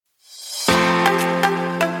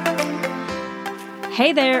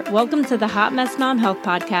Hey there, welcome to the Hot Mess Mom Health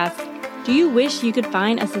Podcast. Do you wish you could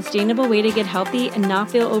find a sustainable way to get healthy and not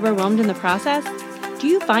feel overwhelmed in the process? Do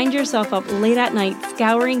you find yourself up late at night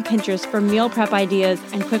scouring Pinterest for meal prep ideas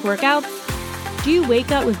and quick workouts? Do you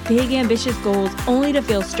wake up with big ambitious goals only to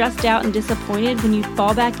feel stressed out and disappointed when you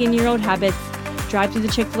fall back in your old habits, drive through the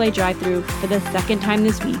Chick-fil-A drive-thru for the second time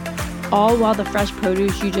this week, all while the fresh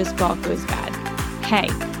produce you just bought goes bad? Hey,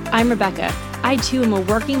 I'm Rebecca. I too am a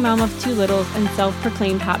working mom of two littles and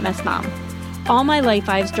self-proclaimed hot mess mom. All my life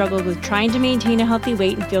I've struggled with trying to maintain a healthy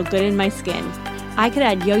weight and feel good in my skin. I could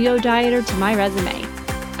add yo-yo dieter to my resume.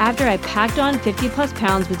 After I packed on 50 plus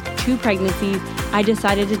pounds with 2 pregnancies, I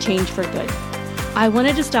decided to change for good. I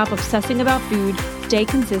wanted to stop obsessing about food, stay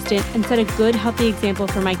consistent, and set a good, healthy example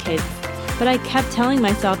for my kids. But I kept telling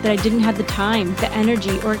myself that I didn't have the time, the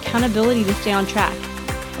energy, or accountability to stay on track,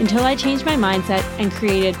 until I changed my mindset and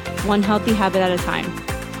created one healthy habit at a time.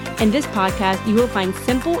 In this podcast, you will find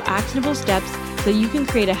simple, actionable steps so you can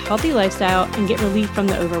create a healthy lifestyle and get relief from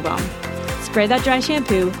the overwhelm. Spray that dry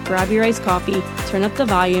shampoo, grab your iced coffee, turn up the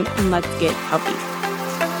volume, and let's get healthy.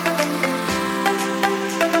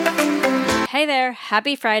 Hey there,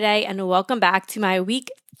 happy Friday, and welcome back to my week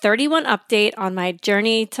 31 update on my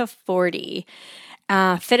journey to 40.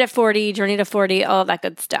 Fit at 40, journey to 40, all of that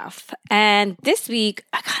good stuff. And this week,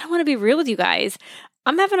 I kind of want to be real with you guys.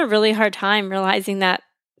 I'm having a really hard time realizing that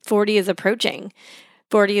 40 is approaching.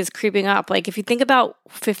 40 is creeping up. Like if you think about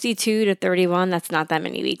 52 to 31, that's not that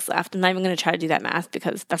many weeks left. I'm not even going to try to do that math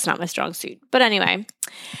because that's not my strong suit. But anyway,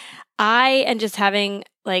 I am just having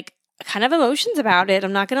kind of emotions about it.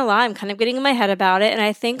 I'm not going to lie. I'm kind of getting in my head about it. And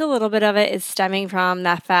I think a little bit of it is stemming from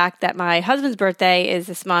that fact that my husband's birthday is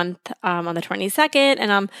this month on the 22nd,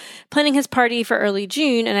 and I'm planning his party for early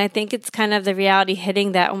June. And I think it's kind of the reality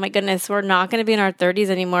hitting that, oh my goodness, we're not going to be in our 30s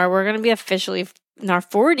anymore. We're going to be officially in our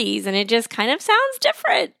 40s. And it just kind of sounds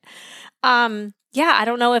different. Yeah, I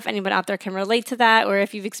don't know if anyone out there can relate to that or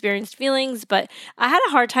if you've experienced feelings, but I had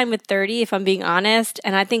a hard time with 30, if I'm being honest,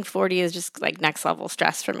 and I think 40 is just like next level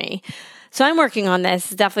stress for me. So I'm working on this.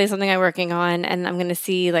 It's definitely something I'm working on, and I'm going to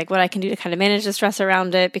see what I can do to kind of manage the stress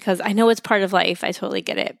around it because I know it's part of life. I totally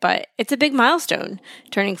get it, but it's a big milestone,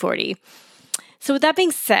 turning 40. So with that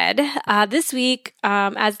being said, this week,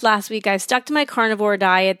 as last week, I've stuck to my carnivore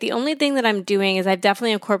diet. The only thing that I'm doing is I've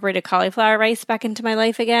definitely incorporated cauliflower rice back into my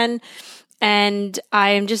life again. And I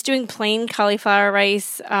am just doing plain cauliflower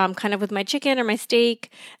rice, kind of with my chicken or my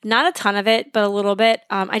steak. Not a ton of it, but a little bit.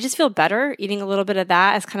 I just feel better eating a little bit of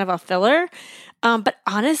that as kind of a filler. But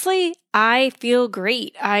honestly, I feel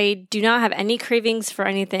great. I do not have any cravings for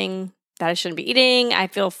anything that I shouldn't be eating. I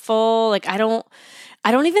feel full. I don't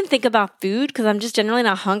even think about food because I'm just generally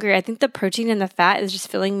not hungry. I think the protein and the fat is just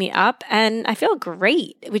filling me up, and I feel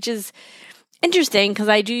great, which is interesting because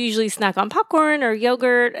I do usually snack on popcorn or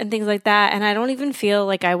yogurt and things like that, and I don't even feel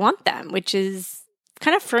like I want them, which is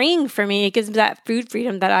kind of freeing for me. It gives me that food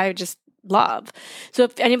freedom that I just love. So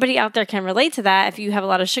if anybody out there can relate to that, if you have a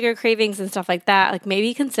lot of sugar cravings and stuff like that,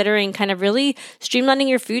 maybe considering kind of really streamlining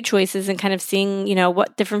your food choices and kind of seeing,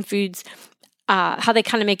 what different foods how they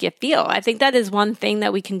kind of make you feel. I think that is one thing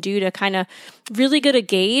that we can do to kind of really get a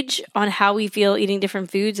gauge on how we feel eating different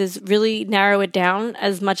foods is really narrow it down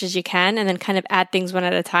as much as you can and then kind of add things one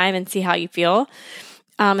at a time and see how you feel,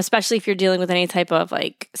 especially if you're dealing with any type of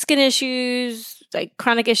skin issues,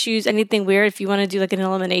 chronic issues, anything weird. If you want to do an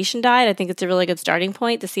elimination diet, I think it's a really good starting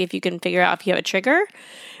point to see if you can figure out if you have a trigger.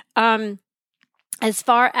 As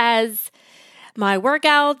far as my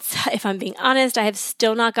workouts, if I'm being honest, I have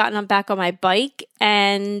still not gotten back on my bike,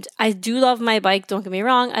 and I do love my bike. Don't get me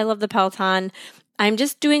wrong. I love the Peloton. I'm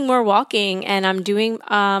just doing more walking, and I'm doing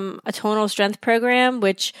a tonal strength program,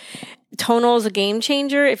 which tonal is a game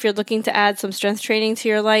changer. If you're looking to add some strength training to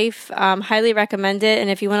your life, highly recommend it. And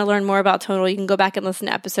if you want to learn more about tonal, you can go back and listen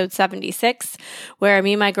to episode 76, where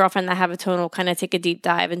me and my girlfriend that have a tonal kind of take a deep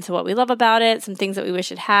dive into what we love about it, some things that we wish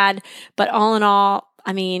it had. But all in all,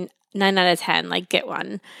 9 out of 10, get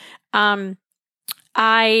one.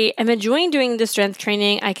 I am enjoying doing the strength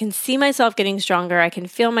training. I can see myself getting stronger. I can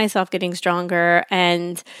feel myself getting stronger.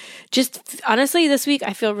 And just honestly, this week,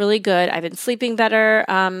 I feel really good. I've been sleeping better.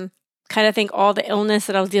 Kind of think all the illness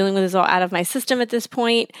that I was dealing with is all out of my system at this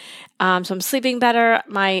point. So I'm sleeping better.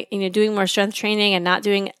 Doing more strength training and not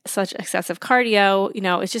doing such excessive cardio,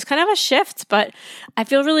 it's just kind of a shift, but I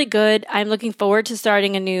feel really good. I'm looking forward to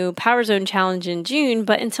starting a new Power Zone challenge in June.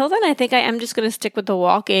 But until then, I think I am just going to stick with the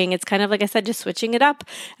walking. It's kind of, like I said, just switching it up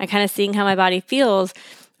and kind of seeing how my body feels,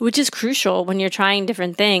 which is crucial when you're trying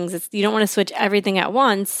different things. You don't want to switch everything at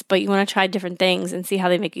once, but you want to try different things and see how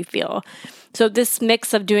they make you feel. So this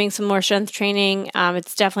mix of doing some more strength training,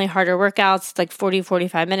 it's definitely harder workouts, like 40,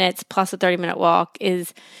 45 minutes plus a 30-minute walk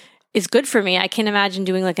is good for me. I can't imagine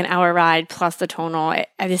doing like an hour ride plus the tonal.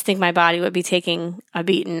 I just think my body would be taking a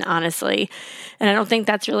beating, honestly. And I don't think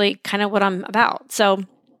that's really kind of what I'm about. So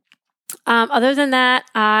other than that,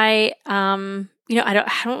 I don't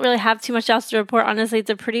really have too much else to report. Honestly, it's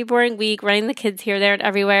a pretty boring week running the kids here, there, and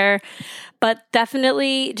everywhere. But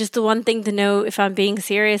definitely just the one thing to note, if I'm being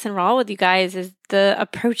serious and raw with you guys, is the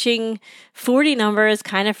approaching 40 number is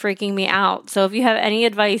kind of freaking me out. So if you have any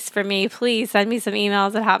advice for me, please send me some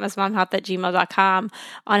emails at hotmessmomhealth@gmail.com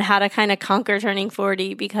on how to kind of conquer turning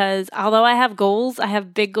 40. Because although I have goals, I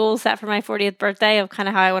have big goals set for my 40th birthday of kind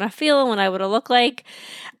of how I want to feel and what I want to look like.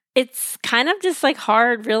 It's kind of just like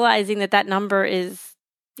hard realizing that number is,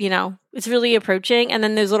 it's really approaching. And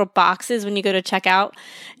then those little boxes when you go to check out,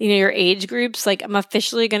 your age groups, like I'm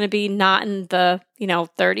officially going to be not in the,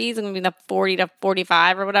 30s. I'm going to be in the 40 to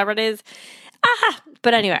 45 or whatever it is.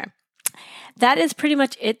 But anyway, that is pretty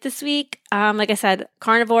much it this week. Like I said,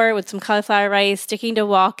 carnivore with some cauliflower rice, sticking to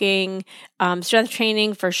walking, strength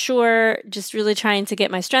training for sure. Just really trying to get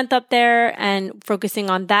my strength up there and focusing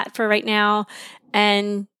on that for right now.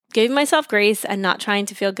 And giving myself grace and not trying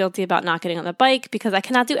to feel guilty about not getting on the bike because I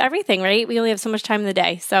cannot do everything, right? We only have so much time in the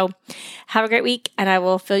day. So have a great week, and I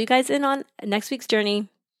will fill you guys in on next week's journey.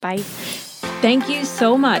 Bye. Thank you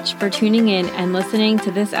so much for tuning in and listening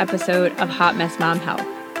to this episode of Hot Mess Mom Health.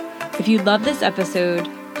 If you love this episode,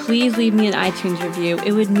 please leave me an iTunes review.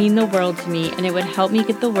 It would mean the world to me, and it would help me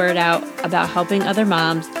get the word out about helping other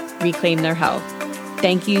moms reclaim their health.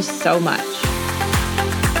 Thank you so much.